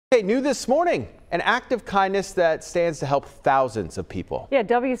Okay, new this morning, an act of kindness that stands to help thousands of people. Yeah,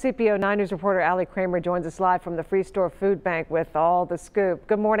 WCPO 9 News reporter Allie Kramer joins us live from the Freestore Foodbank with all the scoop.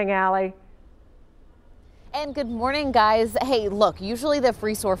 Good morning, Allie. And good morning, guys. Hey, look, usually the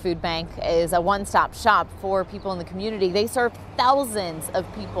Freestore Foodbank is a one-stop shop for people in the community. They serve thousands of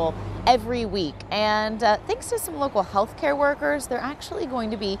people every week. And thanks to some local healthcare workers, they're actually going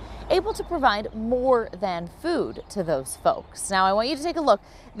to be able to provide more than food to those folks. Now, I want you to take a look.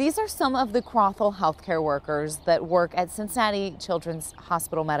 These are some of the Crothall healthcare workers that work at Cincinnati Children's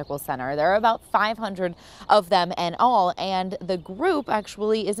Hospital Medical Center. There are about 500 of them in all, and the group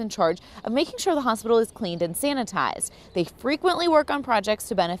actually is in charge of making sure the hospital is cleaned and sanitized. They frequently work on projects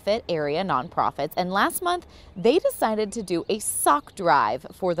to benefit area nonprofits, and last month they decided to do a sock drive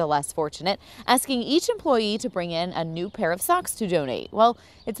for the less fortunate, asking each employee to bring in a new pair of socks to donate. Well,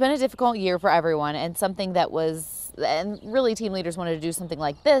 it's been a difficult year for everyone, and something that and really team leaders wanted to do something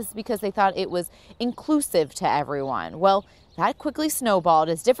like this because they thought it was inclusive to everyone. Well, that quickly snowballed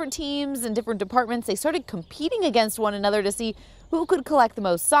as different teams and different departments, they started competing against one another to see who could collect the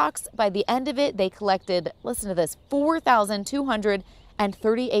most socks. By the end of it, they collected, listen to this,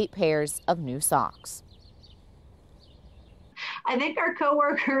 4,238 pairs of new socks. I think our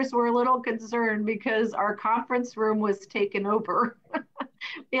coworkers were a little concerned because our conference room was taken over.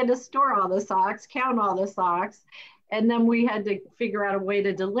 We had to store all the socks, count all the socks, and then we had to figure out a way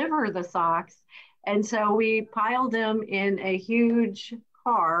to deliver the socks. And so we piled them in a huge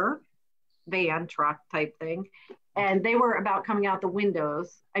car, van, truck type thing, and they were about coming out the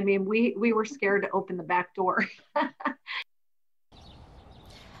windows. I mean, we were scared to open the back door.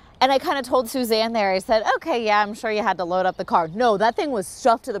 And I kind of told Suzanne there, I said, okay, yeah, I'm sure you had to load up the car. No, that thing was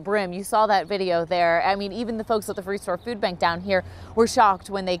stuffed to the brim. You saw that video there. I mean, even the folks at the Freestore Foodbank down here were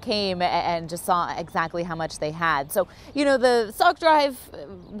shocked when they came and just saw exactly how much they had. So, you know, the sock drive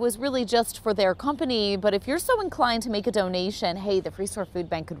was really just for their company, but if you're so inclined to make a donation, hey, the Freestore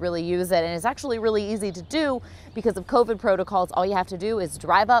Foodbank could really use it. And it's actually really easy to do because of COVID protocols. All you have to do is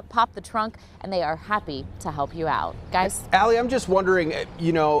drive up, pop the trunk, and they are happy to help you out. Guys? Allie, I'm just wondering,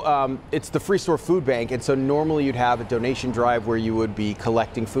 you know, it's the Freestore Foodbank, and so normally you'd have a donation drive where you would be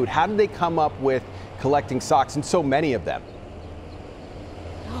collecting food. How did they come up with collecting socks and so many of them?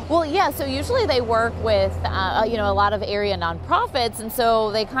 Well, yeah, so usually they work with, you know, a lot of area nonprofits, and so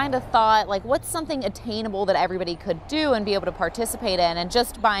they kind of thought, like, what's something attainable that everybody could do and be able to participate in, and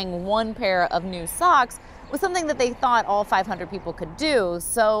just buying one pair of new socks was something that they thought all 500 people could do.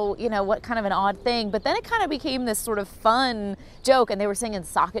 So, you know, what kind of an odd thing, but then it kind of became this sort of fun joke, and they were singing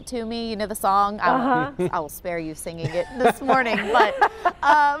 "Sock It To Me," you know the song? I will spare you singing it this morning, but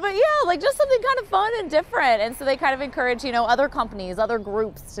yeah, like just something kind of fun and different. And so they kind of encourage, you know, other companies, other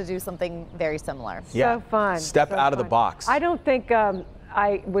groups to do something very similar. Yeah. So fun. Step out of the box. I don't think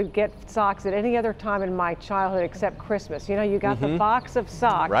I would get socks at any other time in my childhood except Christmas. You know, you got the box of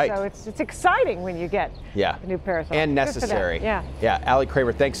socks, right. So it's exciting when you get a new pair of socks. And necessary. Yeah. Yeah, Allie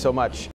Kramer, thanks so much.